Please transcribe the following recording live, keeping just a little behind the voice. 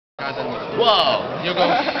Wow.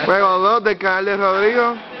 Juego 2 de Togores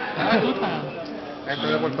Rodrigo. Este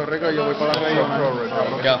de Puerto Rico y yo voy para la radio.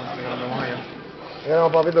 Ya.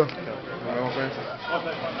 Vamos, papito. Nos vemos con eso.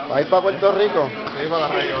 ¿Va a ir para Puerto Rico? Sí, para la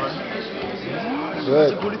radio.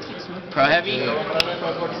 Good. Pro heavy.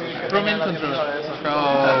 Pro main control. Pro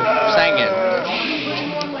Sangen.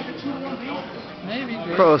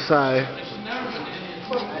 Maybe. Pro side.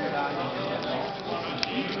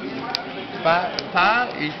 Paar,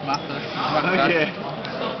 ich mach das. Ich mach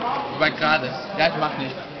das. Weil gerade. Ja, ich mach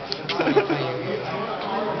nicht.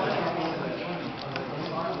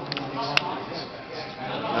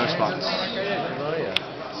 No response.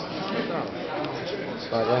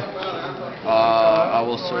 Okay. I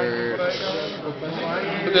will search.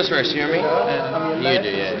 Who goes first? You or me? You do,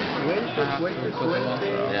 yeah.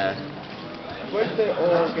 Yeah. ¿Fuerte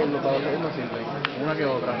o que lo para hacer más simple? Una que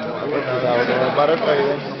otra.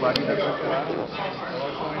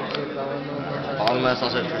 Almost, I'll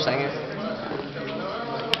search for Sangen.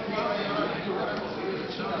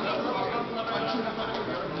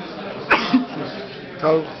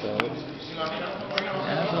 Ciao.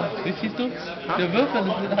 Also, wie siehst du? Der Würfel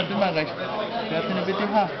hat immer recht. Der hat eine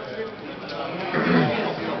BTH.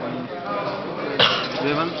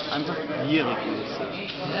 Wir waren einfach gierig.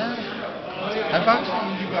 Ja. Einfach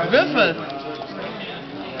Würfel.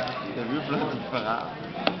 Der Würfel hat sich verraten.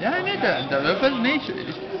 Ja, nee, der Würfel nicht.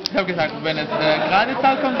 Ich habe gesagt, wenn es gerade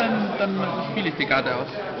Zahl kommt, dann spiele ich die Karte aus.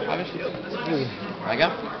 Habe ich Acá.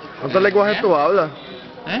 ¿Cuántos lenguajes tú hablas?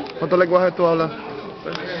 ¿Eh? ¿Cuántos lenguajes tú hablas?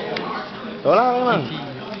 Hola, hermano.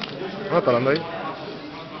 ¿Cómo está hablando ahí?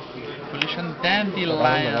 Collision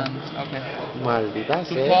Dandelion. Okay. Maldita To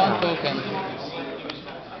sea. pawn token.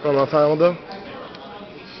 ¿Cómo sabemos dos?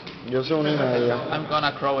 Yo soy 1,5. I'm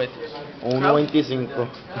gonna crow it. 1,25.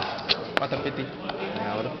 What a pity.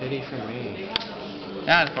 Yeah, what a pity for me.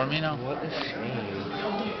 Yeah, for me now. What a shame.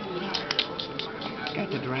 Got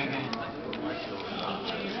the dragon.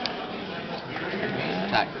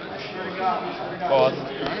 Attack. Pause.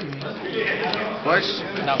 Push.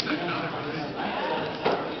 No.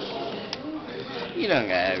 You don't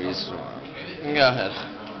got heavy sword. Go ahead.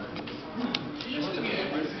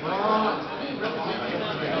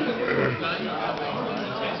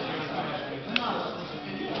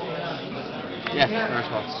 Yeah, no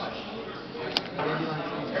response.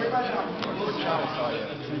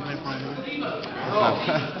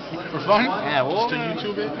 For fun? Yeah, well, Just to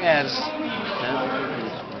YouTube it? yeah, just.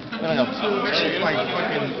 Gonna go. Like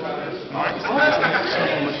fucking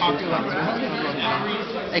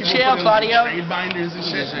Hey, chill, Claudio. trade binders and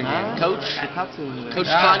shit. Coach. Coach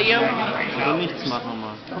Ja. Claudio. Also nichts machen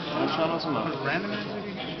wir. Mal schauen, was wir machen.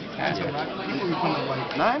 Random people be putting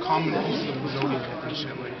like common pieces of zodiac and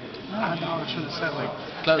shit like. I should have said like.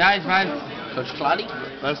 Ja, ich weiß. Coach Claudio.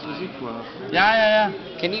 Weißt du, was ich vorhabe? Ja, ja, ja.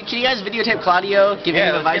 Can you guys videotape Claudio giving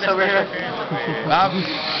him advice over here?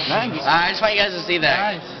 Nein, I just want you guys to see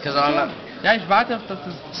that. Nice. Because I'm not. Ja, ich warte auf, dass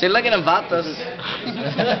es... See, look at him, Vatos.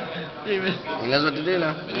 Ich will... He knows what to do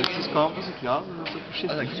now. Nächstes kommt, was ich glaube, das ist so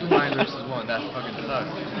beschissen. Like 2 9 versus 1, that fucking sucks.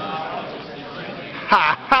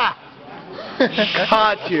 Ha ha!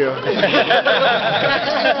 Caught you.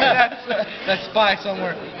 That spy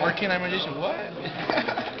somewhere. Arcane Magician, what?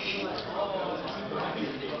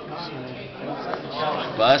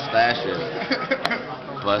 Bust that shit.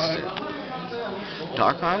 Bust it.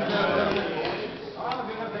 Dark Arm? No.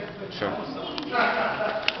 Sure.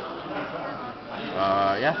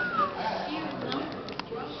 Yeah.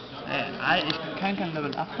 Ich kann kein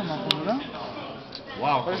Level 8 machen, oder?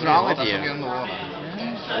 Wow. What's wrong with you?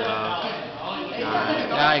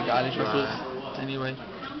 Ja, egal, ich versuch's. Anyway.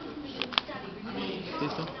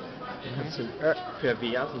 Siehst du? Per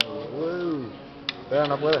vía. Wow. Espera,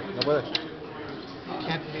 no puede, no puede.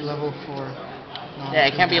 Can't be level 4. Yeah,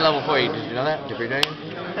 it can't be level 4. Did you know that? Different dragon?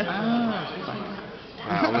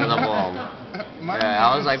 Only level. Yeah,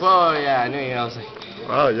 I was like, whoa, yeah, I knew you. I was like,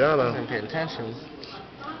 Ah, ya I la. didn't pay attention.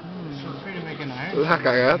 Feel free to make an iron. La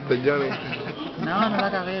cagaste, Johnny. No, no la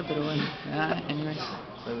cagué, pero bueno. Ja, anyway.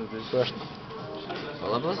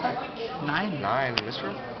 What level is that? 9. 9. This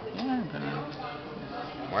room? Ja, genau.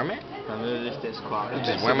 Worm it? Dann würde ich das quasi.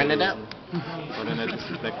 Just worming it up? Oder nicht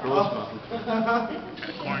das Black Rose machen.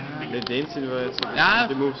 Mit den sind wir jetzt. Ja.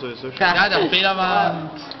 Die Moves sowieso schon. Ja, der Fehler war...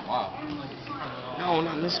 No,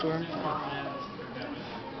 not in this door.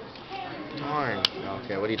 Darn.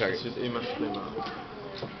 Okay, what do you Das target? wird immer schlimmer.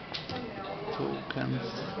 Tokens.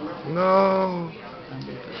 No.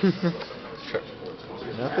 Sure.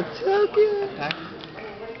 Not the token. Attack.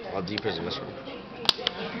 How deep is in this room?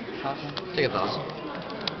 1000. Take 1,000.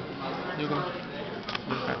 You go.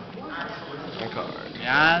 Okay. Ein Card.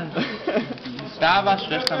 Ja, da war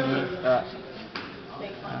schlecht am Move. Ja.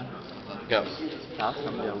 Go. Das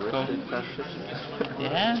haben wir Go. richtig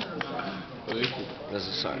Yeah. Richtig. This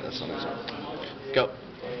is sorry, that's not my turn. Go.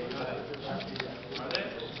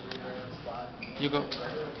 You go.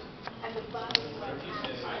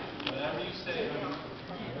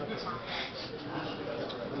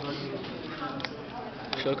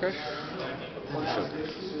 Show crash?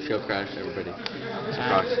 Show crash, everybody. It's a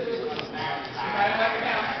proc.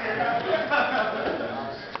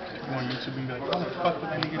 Go on YouTube and be like, how the fuck did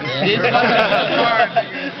that nigga do This that? one is hard.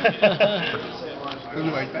 They'll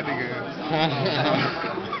be like, that nigga.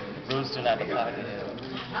 Rules do not apply to him.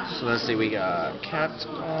 So let's see, we got cats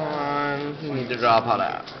on. We need to draw a pot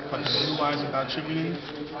out. Fucking blue eyes without chicken.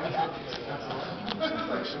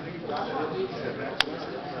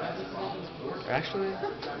 Actually,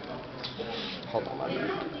 hold on, my bad.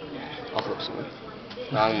 I'll flip some.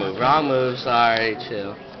 Wrong move, sorry,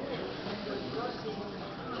 chill.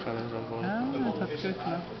 Trying to jump on. Ja, das hat gut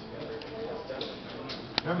gemacht.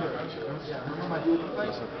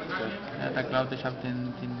 Ja, da glaubt ich habe die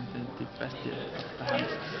Bestie auf der Hand.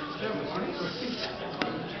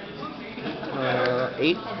 8?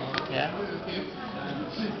 Ja?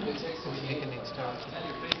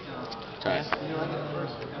 Sorry.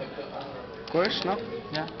 Of course, no?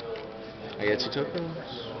 Ja. I get 2 tokens.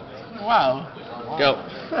 Wow. Go.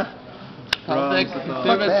 Top Deck, Fuck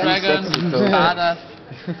Silver that. Dragon, Sexy Toad. Stardust.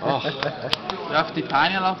 Oh. Du hast die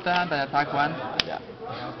Pioneer auf der Hand, der Attack 1. Yeah.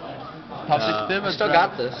 Top Deck Silver I still Dragon.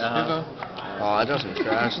 got this. You go. Oh, that doesn't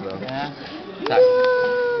trash though. Yeah. Attack.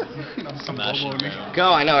 Some bobo nigga.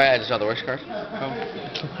 Go, I know, I just draw the worst card. Go.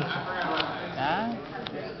 Yeah.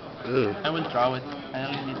 Ooh. I will draw it. I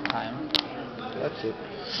only need time. That's it.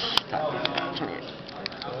 Attack.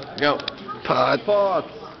 28. Go. Pot. Pot.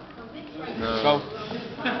 No. Go.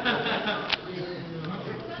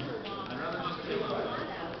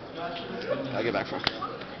 I'll get back for.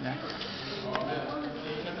 Yeah.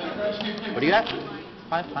 What do you got?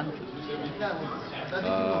 500.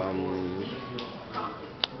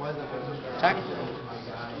 Attack.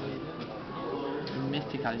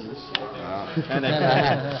 Mystical use. Oh.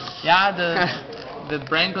 Yeah, the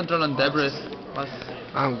brain control on Debris was.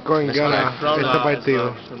 I'm going That's gonna fine. esta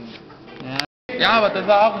partido. Ja, aber das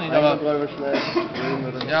war auch nicht, aber. Schlecht.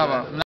 Ja, aber.